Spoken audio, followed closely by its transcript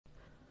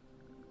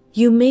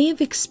You may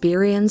have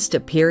experienced a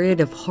period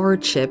of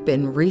hardship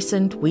in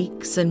recent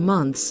weeks and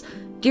months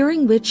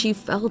during which you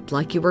felt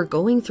like you were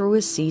going through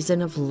a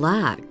season of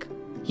lack.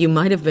 You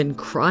might have been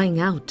crying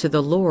out to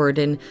the Lord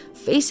and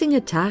facing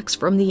attacks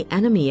from the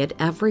enemy at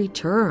every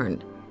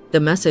turn. The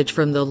message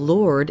from the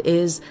Lord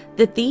is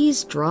that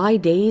these dry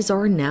days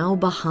are now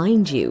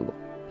behind you.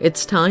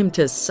 It's time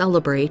to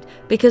celebrate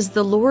because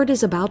the Lord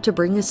is about to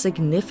bring a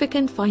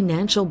significant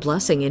financial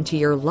blessing into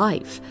your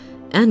life,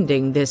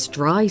 ending this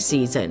dry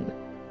season.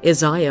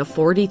 Isaiah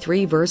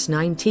 43 verse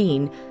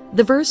 19,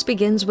 the verse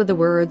begins with the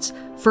words,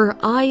 "For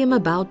I am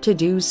about to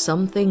do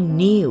something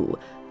new.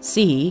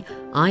 See,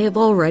 I have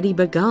already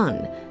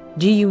begun.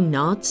 Do you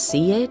not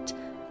see it?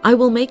 I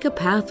will make a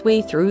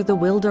pathway through the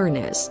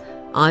wilderness.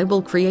 I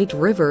will create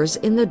rivers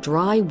in the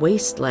dry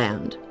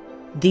wasteland."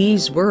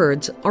 These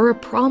words are a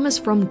promise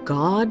from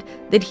God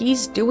that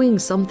He's doing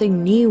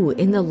something new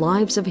in the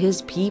lives of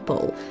His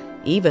people,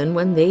 even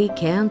when they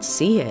can't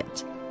see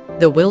it.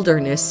 The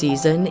wilderness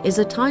season is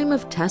a time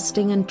of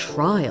testing and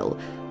trial,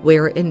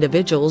 where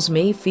individuals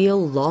may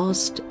feel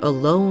lost,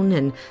 alone,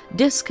 and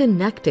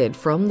disconnected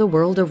from the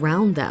world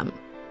around them.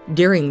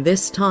 During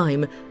this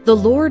time, the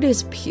Lord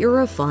is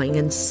purifying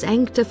and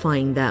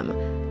sanctifying them,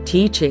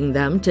 teaching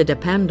them to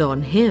depend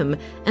on Him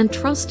and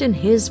trust in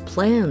His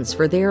plans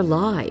for their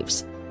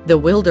lives. The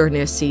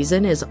wilderness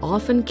season is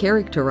often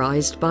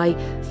characterized by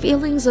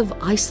feelings of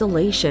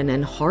isolation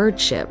and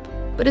hardship,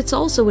 but it's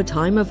also a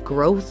time of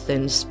growth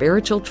and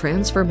spiritual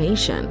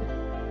transformation.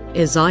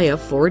 Isaiah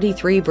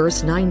 43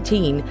 verse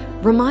 19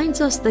 reminds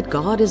us that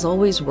God is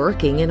always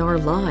working in our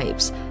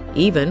lives,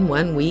 even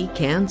when we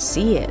can't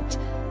see it.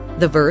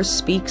 The verse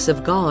speaks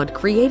of God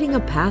creating a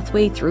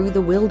pathway through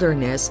the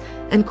wilderness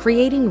and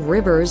creating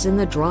rivers in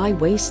the dry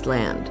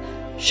wasteland,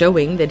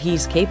 showing that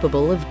He's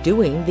capable of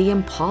doing the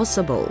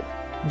impossible.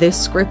 This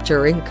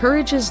scripture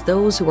encourages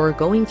those who are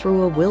going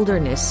through a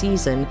wilderness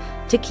season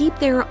to keep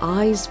their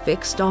eyes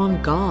fixed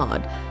on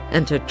God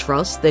and to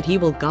trust that He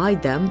will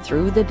guide them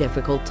through the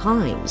difficult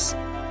times.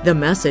 The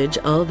message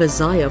of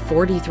Isaiah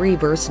 43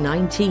 verse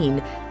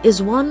 19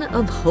 is one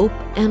of hope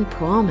and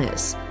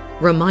promise,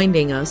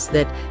 reminding us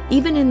that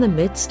even in the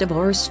midst of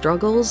our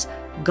struggles,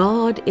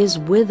 God is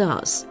with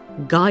us,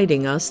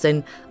 guiding us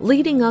and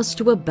leading us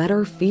to a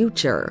better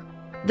future.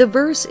 The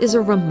verse is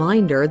a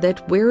reminder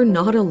that we're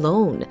not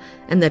alone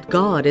and that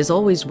God is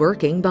always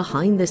working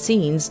behind the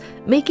scenes,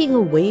 making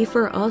a way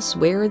for us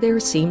where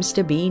there seems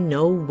to be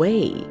no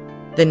way.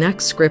 The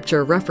next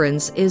scripture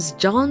reference is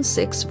John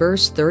 6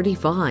 verse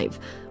 35,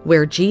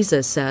 where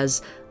Jesus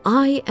says,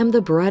 "I am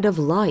the bread of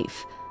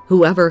life.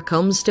 Whoever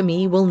comes to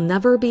me will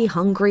never be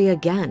hungry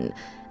again,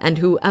 and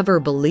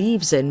whoever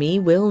believes in me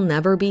will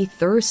never be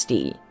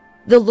thirsty."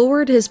 The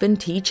Lord has been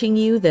teaching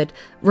you that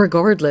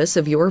regardless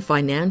of your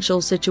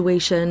financial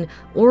situation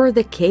or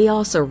the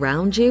chaos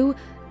around you,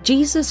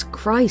 Jesus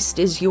Christ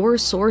is your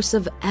source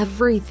of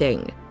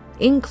everything,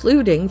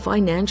 including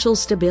financial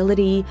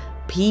stability,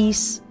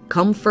 peace,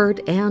 comfort,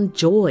 and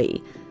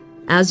joy.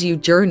 As you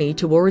journey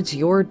towards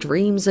your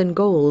dreams and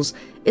goals,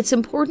 it's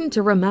important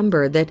to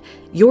remember that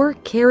your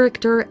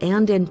character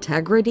and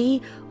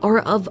integrity are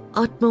of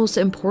utmost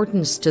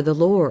importance to the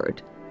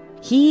Lord.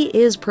 He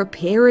is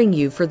preparing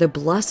you for the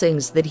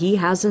blessings that He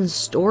has in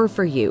store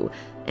for you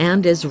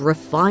and is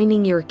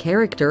refining your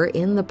character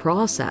in the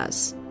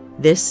process.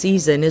 This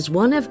season is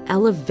one of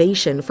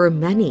elevation for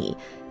many,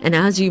 and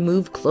as you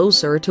move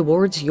closer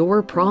towards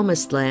your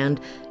promised land,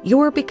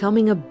 you're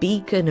becoming a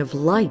beacon of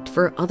light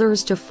for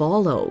others to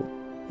follow.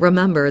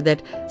 Remember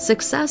that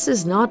success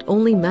is not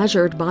only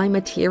measured by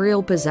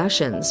material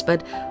possessions,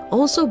 but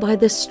also by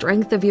the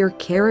strength of your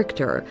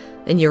character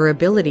and your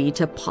ability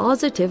to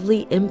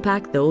positively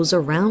impact those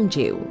around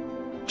you.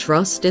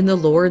 Trust in the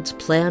Lord's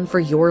plan for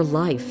your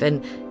life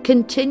and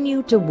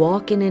continue to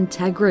walk in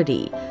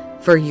integrity,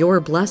 for your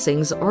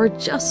blessings are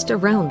just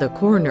around the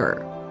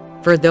corner.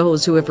 For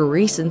those who have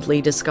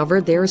recently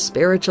discovered their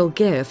spiritual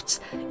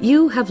gifts,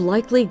 you have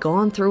likely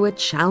gone through a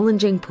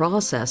challenging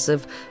process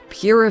of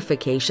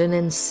purification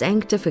and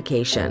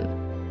sanctification.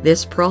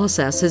 This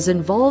process has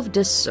involved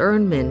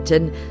discernment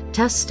and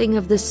testing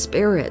of the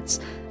spirits,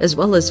 as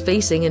well as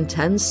facing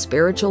intense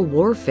spiritual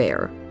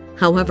warfare.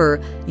 However,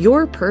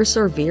 your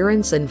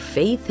perseverance and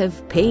faith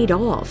have paid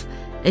off,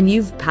 and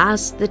you've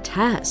passed the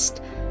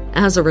test.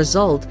 As a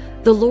result,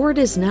 the Lord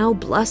is now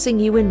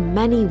blessing you in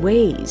many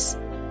ways.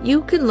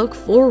 You can look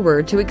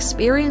forward to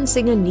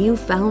experiencing a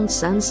newfound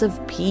sense of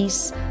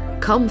peace,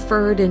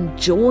 comfort, and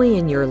joy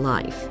in your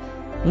life.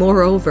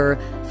 Moreover,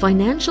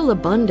 financial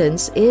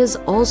abundance is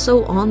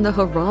also on the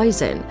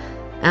horizon,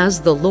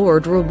 as the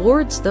Lord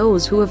rewards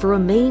those who have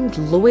remained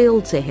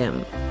loyal to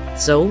Him.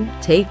 So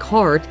take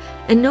heart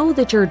and know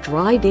that your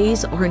dry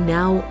days are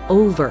now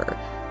over.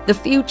 The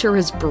future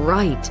is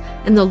bright,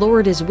 and the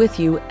Lord is with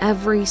you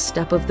every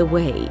step of the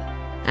way.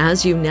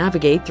 As you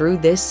navigate through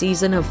this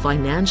season of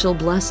financial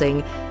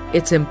blessing,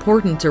 it's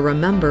important to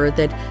remember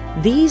that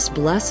these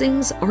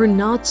blessings are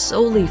not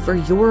solely for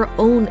your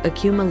own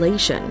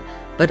accumulation,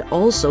 but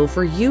also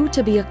for you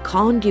to be a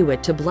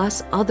conduit to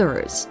bless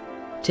others.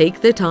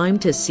 Take the time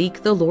to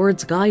seek the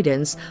Lord's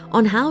guidance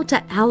on how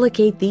to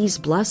allocate these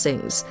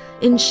blessings,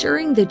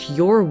 ensuring that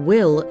your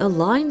will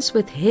aligns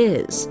with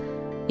His.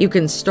 You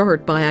can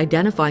start by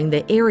identifying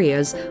the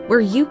areas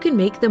where you can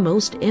make the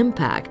most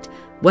impact,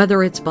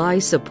 whether it's by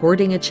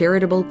supporting a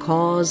charitable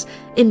cause,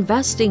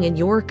 investing in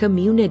your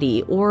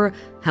community, or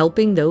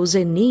helping those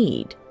in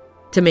need.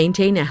 To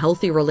maintain a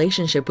healthy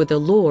relationship with the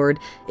Lord,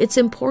 it's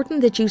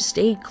important that you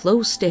stay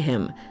close to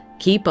Him,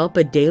 keep up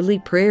a daily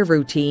prayer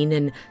routine,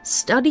 and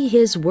study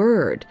His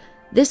Word.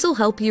 This will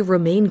help you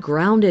remain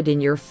grounded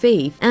in your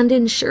faith and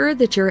ensure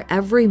that your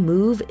every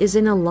move is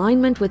in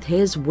alignment with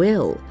His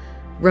will.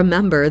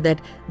 Remember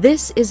that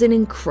this is an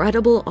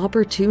incredible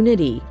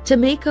opportunity to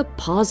make a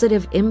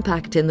positive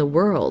impact in the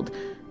world,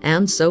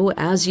 and so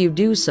as you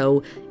do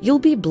so, you'll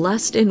be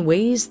blessed in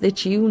ways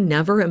that you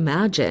never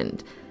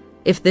imagined.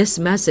 If this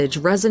message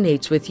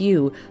resonates with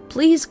you,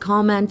 please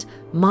comment,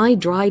 "My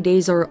dry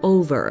days are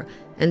over,"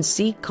 and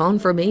seek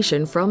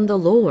confirmation from the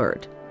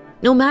Lord.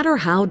 No matter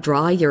how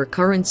dry your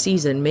current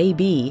season may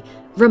be,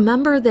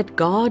 remember that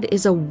God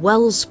is a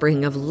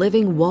wellspring of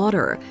living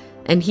water,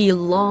 and He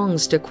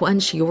longs to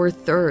quench your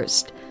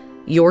thirst.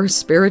 Your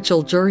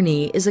spiritual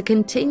journey is a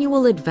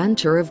continual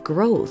adventure of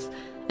growth,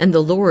 and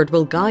the Lord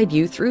will guide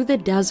you through the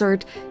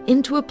desert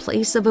into a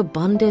place of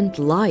abundant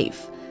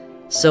life.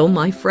 So,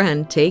 my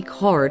friend, take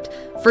heart,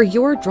 for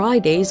your dry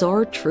days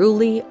are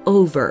truly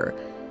over.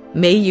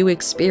 May you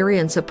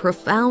experience a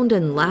profound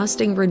and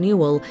lasting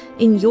renewal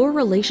in your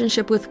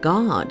relationship with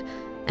God,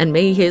 and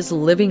may His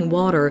living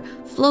water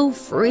flow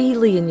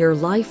freely in your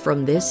life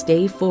from this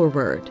day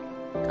forward.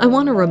 I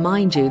want to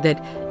remind you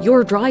that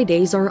your dry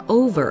days are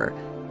over,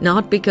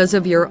 not because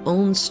of your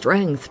own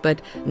strength,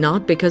 but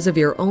because of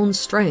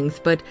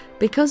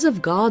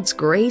God's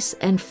grace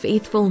and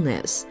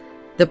faithfulness.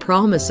 The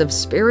promise of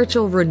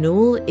spiritual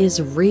renewal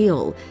is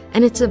real,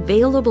 and it's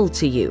available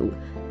to you.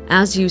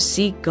 As you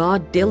seek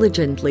God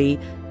diligently,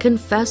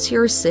 confess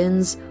your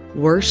sins,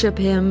 worship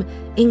Him,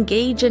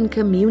 engage in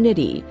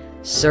community,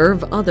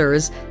 serve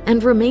others,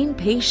 and remain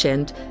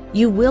patient,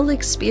 you will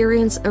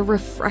experience a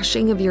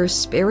refreshing of your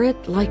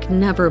spirit like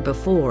never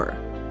before.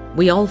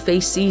 We all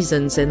face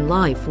seasons in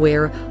life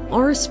where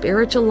our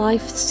spiritual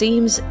life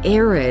seems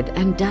arid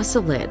and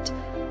desolate.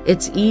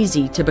 It's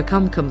easy to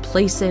become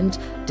complacent,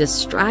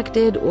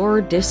 distracted,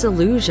 or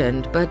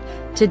disillusioned, but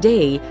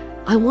today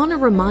I want to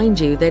remind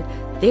you that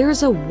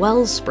there's a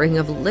wellspring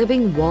of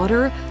living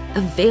water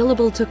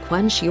available to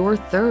quench your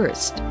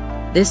thirst.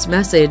 This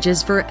message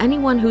is for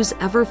anyone who's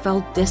ever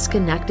felt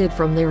disconnected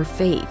from their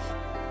faith,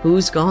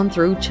 who's gone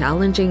through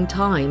challenging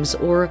times,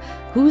 or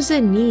who's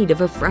in need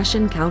of a fresh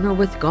encounter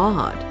with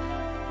God.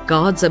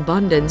 God's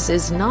abundance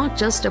is not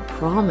just a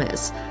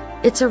promise,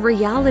 it's a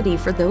reality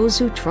for those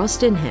who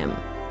trust in Him.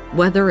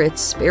 Whether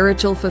it's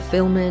spiritual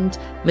fulfillment,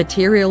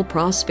 material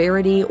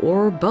prosperity,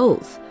 or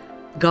both,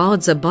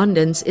 God's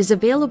abundance is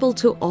available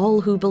to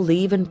all who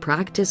believe and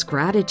practice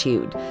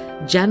gratitude,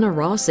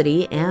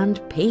 generosity,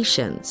 and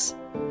patience.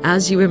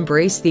 As you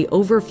embrace the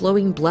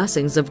overflowing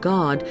blessings of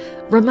God,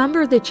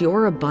 remember that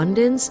your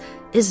abundance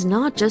is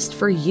not just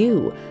for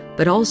you,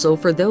 but also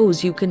for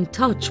those you can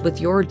touch with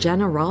your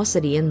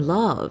generosity and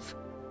love.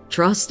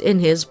 Trust in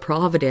His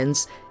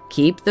providence,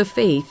 keep the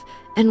faith,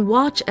 and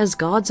watch as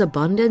God's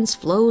abundance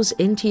flows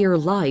into your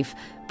life,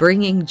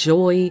 bringing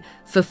joy,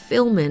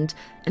 fulfillment,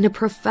 and a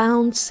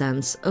profound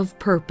sense of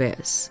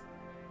purpose.